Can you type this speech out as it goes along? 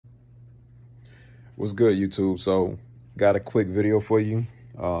What's good, YouTube? So, got a quick video for you.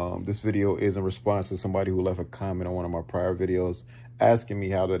 This video is in response to somebody who left a comment on one of my prior videos asking me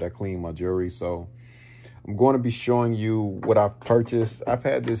how did I clean my jewelry. So, I'm going to be showing you what I've purchased. I've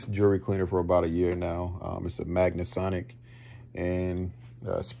had this jewelry cleaner for about a year now. It's a Magnasonic, and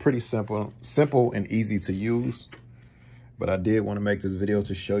it's pretty simple and easy to use. But I did want to make this video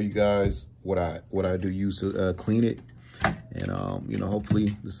to show you guys what I do use to clean it. And, you know,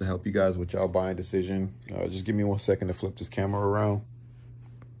 hopefully this will help you guys with y'all buying decision. Just give me 1 second to flip this camera around.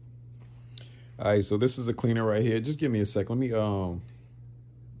 All right, so this is a cleaner right here. Just give me a sec. Let me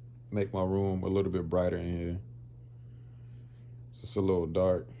make my room a little bit brighter in here. It's just a little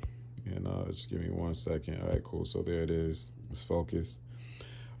dark. And just give me 1 second. All right, cool. So there it is. It's focused.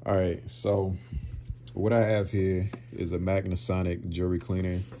 All right, so what I have here is a Magnasonic jewelry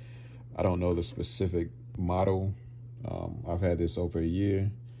cleaner. I don't know the specific model. I've had this over a year.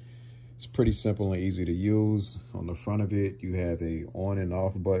 It's pretty simple and easy to use. On the front of it, you have a on and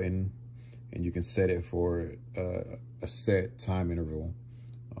off button, and you can set it for a set time interval.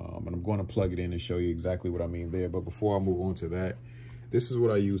 And I'm going to plug it in and show you exactly what I mean there. But before I move on to that, this is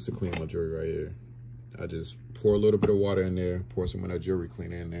what I use to clean my jewelry right here. I just pour a little bit of water in there, pour some of that jewelry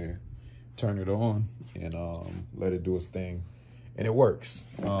cleaner in there, turn it on, and let it do its thing. And it works.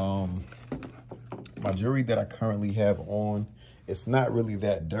 My jewelry that I currently have on, it's not really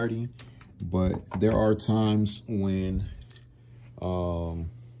that dirty, but there are times when you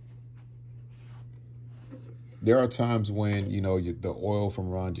know, the oil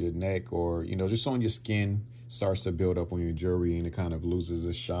from around your neck, or you know, just on your skin, starts to build up on your jewelry, and it kind of loses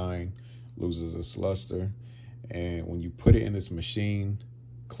its shine, loses its luster. And when you put it in this machine,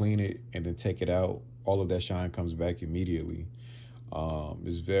 clean it, and then take it out, all of that shine comes back immediately.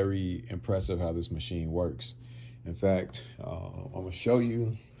 It's very impressive how this machine works. In fact, I'm gonna show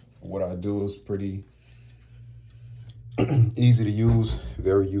you what I do. Is pretty easy to use,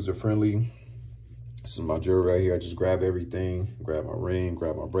 very user-friendly. This is my jewelry right here. I just grab everything, grab my ring,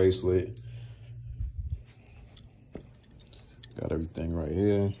 grab my bracelet. Got everything right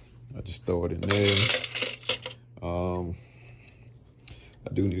here. I just throw it in there. I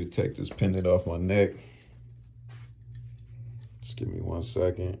do need to take this pendant off my neck. Just give me 1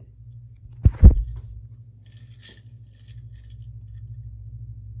 second.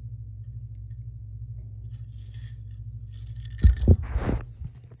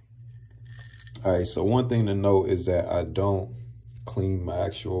 All right, so one thing to note is that I don't clean my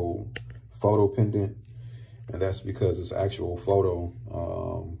actual photo pendant, and that's because it's actual photo.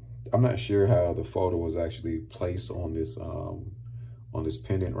 I'm not sure how the photo was actually placed on this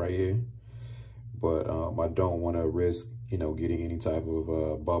pendant right here, but I don't want to risk, you know, getting any type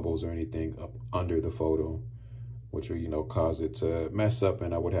of bubbles or anything up under the photo, which will, you know, cause it to mess up,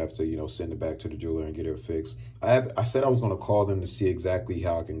 and I would have to, you know, send it back to the jeweler and get it fixed. I said I was going to call them to see exactly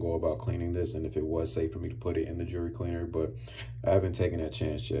how I can go about cleaning this and if it was safe for me to put it in the jewelry cleaner, but I haven't taken that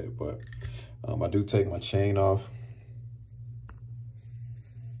chance yet. But I do take my chain off.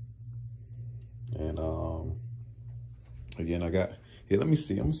 And again, I got here. Let me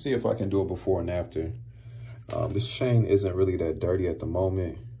see. I'm gonna see if I can do it before and after. This chain isn't really that dirty at the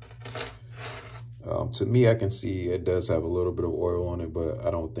moment. To me, I can see it does have a little bit of oil on it, but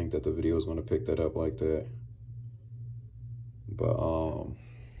I don't think that the video is going to pick that up like that. But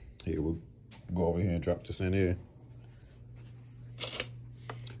here, we'll go over here and drop this in here.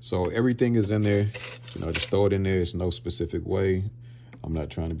 So everything is in there. You know, just throw it in there. It's no specific way. I'm not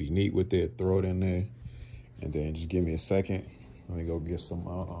trying to be neat with it. Throw it in there, and then just give me a second. Let me go get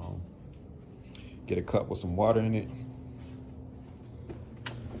some, get a cup with some water in it.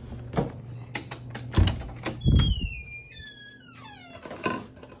 So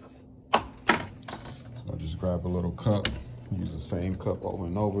I'll just grab a little cup, use the same cup over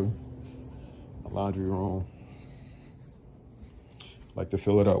and over. My laundry room. Like to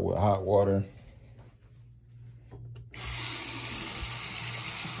fill it up with hot water.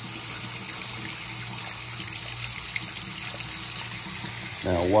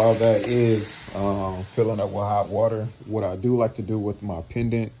 Now, while that is filling up with hot water, what I do like to do with my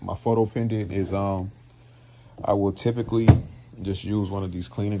pendant, my photo pendant, is I will typically just use one of these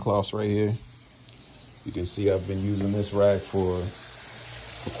cleaning cloths right here. You can see I've been using this rag for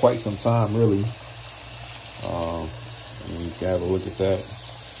quite some time, really. And you can have a look at that.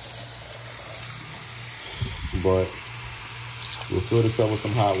 But we'll fill this up with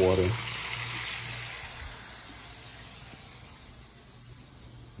some hot water.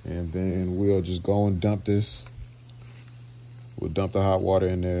 And then we'll just go and dump this. We'll dump the hot water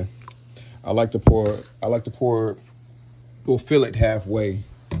in there. I like to pour, we'll fill it halfway.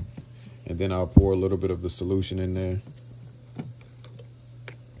 And then I'll pour a little bit of the solution in there.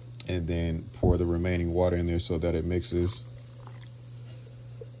 And then pour the remaining water in there so that it mixes.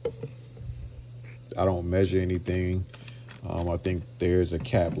 I don't measure anything. I think there's a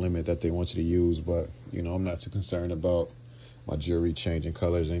cap limit that they want you to use, but you know, I'm not too concerned about my jewelry changing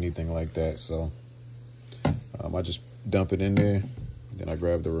colors or anything like that. So I just dump it in there. Then I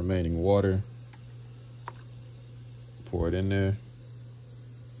grab the remaining water, pour it in there,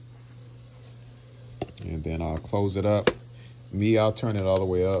 and then I'll close it up. I'll turn it all the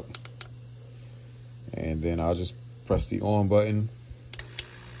way up, and then I'll just press the on button.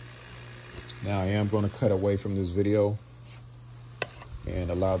 Now I am going to cut away from this video and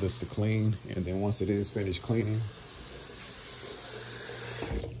allow this to clean, and then once it is finished cleaning,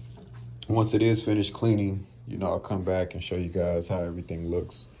 you know, I'll come back and show you guys how everything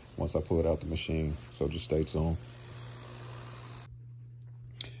looks once I pull it out the machine. So just stay tuned.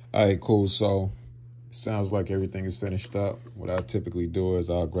 All right, cool. So sounds like everything is finished up. What I typically do is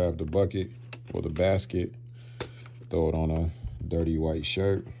I'll grab the bucket or the basket, throw it on a dirty white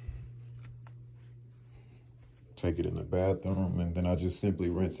shirt, take it in the bathroom, and then I just simply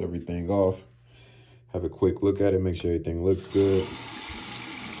rinse everything off, have a quick look at it, make sure everything looks good.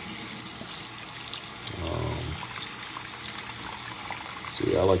 So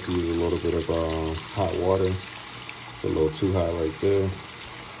yeah, I like to use a little bit of hot water. It's a little too hot right there.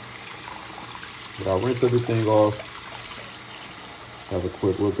 But I'll rinse everything off, have a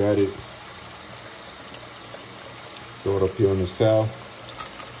quick look at it, throw it up here on this towel.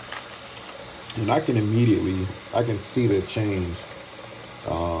 And I can see the change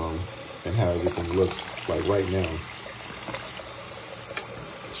and how everything looks like right now.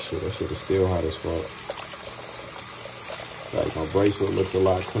 Shit, that shit is still hot as fuck. Like my bracelet looks a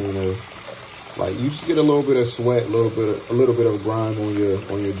lot cleaner. Like you just get a little bit of sweat, a little bit of grime on your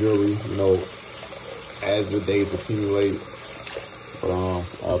jewelry, you know, as the days accumulate. But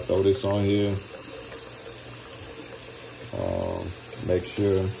I'll throw this on here. Make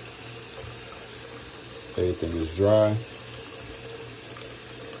sure everything is dry.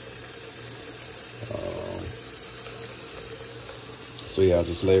 So yeah, I'll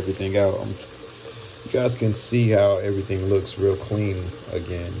just lay everything out. You guys can see how everything looks real clean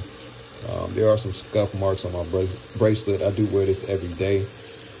again. There are some scuff marks on my bracelet. I do wear this every day.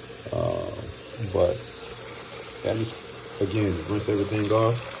 But I just, again, rinse everything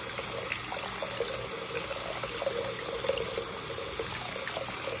off.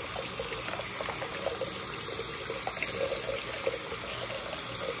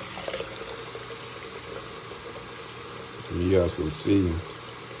 You guys can see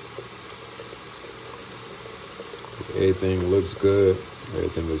everything looks good,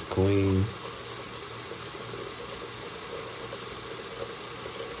 everything is clean.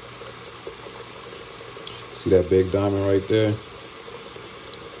 See that big diamond right there?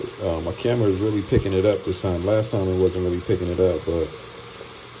 My camera is really picking it up this time. Last time it wasn't really picking it up, but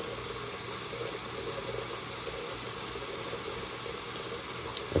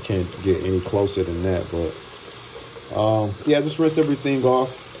I can't get any closer than that. But yeah, just rinse everything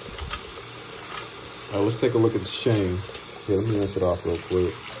off. Let's take a look at this chain. Yeah, let me rinse it off real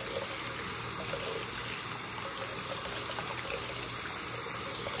quick.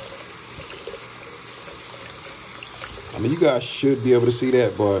 I mean, you guys should be able to see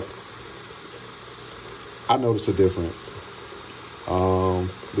that, but I noticed a difference.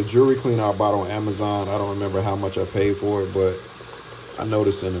 The jewelry cleaner I bought on Amazon, I don't remember how much I paid for it, but I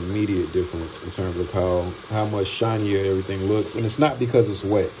noticed an immediate difference in terms of how much shinier everything looks. And it's not because it's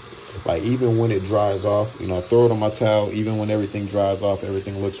wet. Like, even when it dries off, you know, I throw it on my towel, even when everything dries off,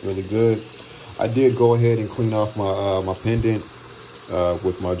 everything looks really good. I did go ahead and clean off my pendant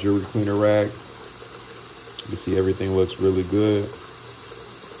with my jewelry cleaner rag. You see everything looks really good.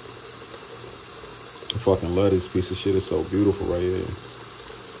 I fucking love this piece of shit. It's so beautiful right here.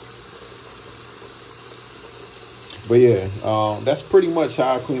 But yeah, that's pretty much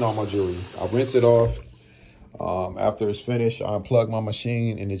how I clean all my jewelry. I rinse it off. After it's finished, I unplug my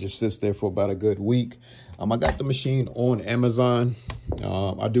machine and it just sits there for about a good week. I got the machine on Amazon.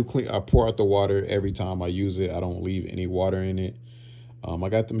 I pour out the water every time I use it. I don't leave any water in it. I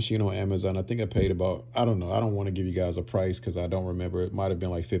got the machine on Amazon. I think I paid about, I don't know. I don't want to give you guys a price because I don't remember. It might have been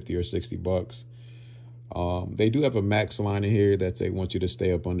like 50 or 60 bucks. They do have a max line in here that they want you to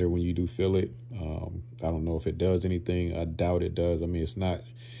stay up under when you do fill it. I don't know if it does anything. I doubt it does. I mean, it's not.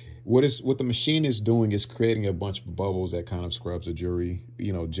 What the machine is doing is creating a bunch of bubbles that kind of scrubs the jewelry,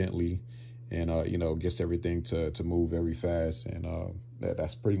 you know, gently, and you know, gets everything to move very fast. And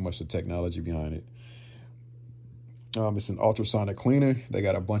that's pretty much the technology behind it. It's an ultrasonic cleaner. They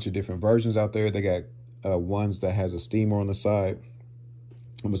got a bunch of different versions out there. They got ones that has a steamer on the side.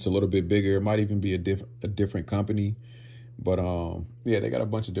 It's a little bit bigger. It might even be a different company. But yeah, they got a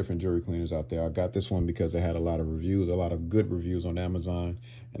bunch of different jewelry cleaners out there. I got this one because it had a lot of reviews, a lot of good reviews on Amazon,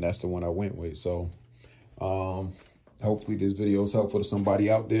 and that's the one I went with. So hopefully this video is helpful to somebody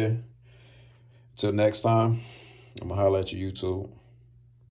out there. Till next time, I'm gonna holler at you, YouTube.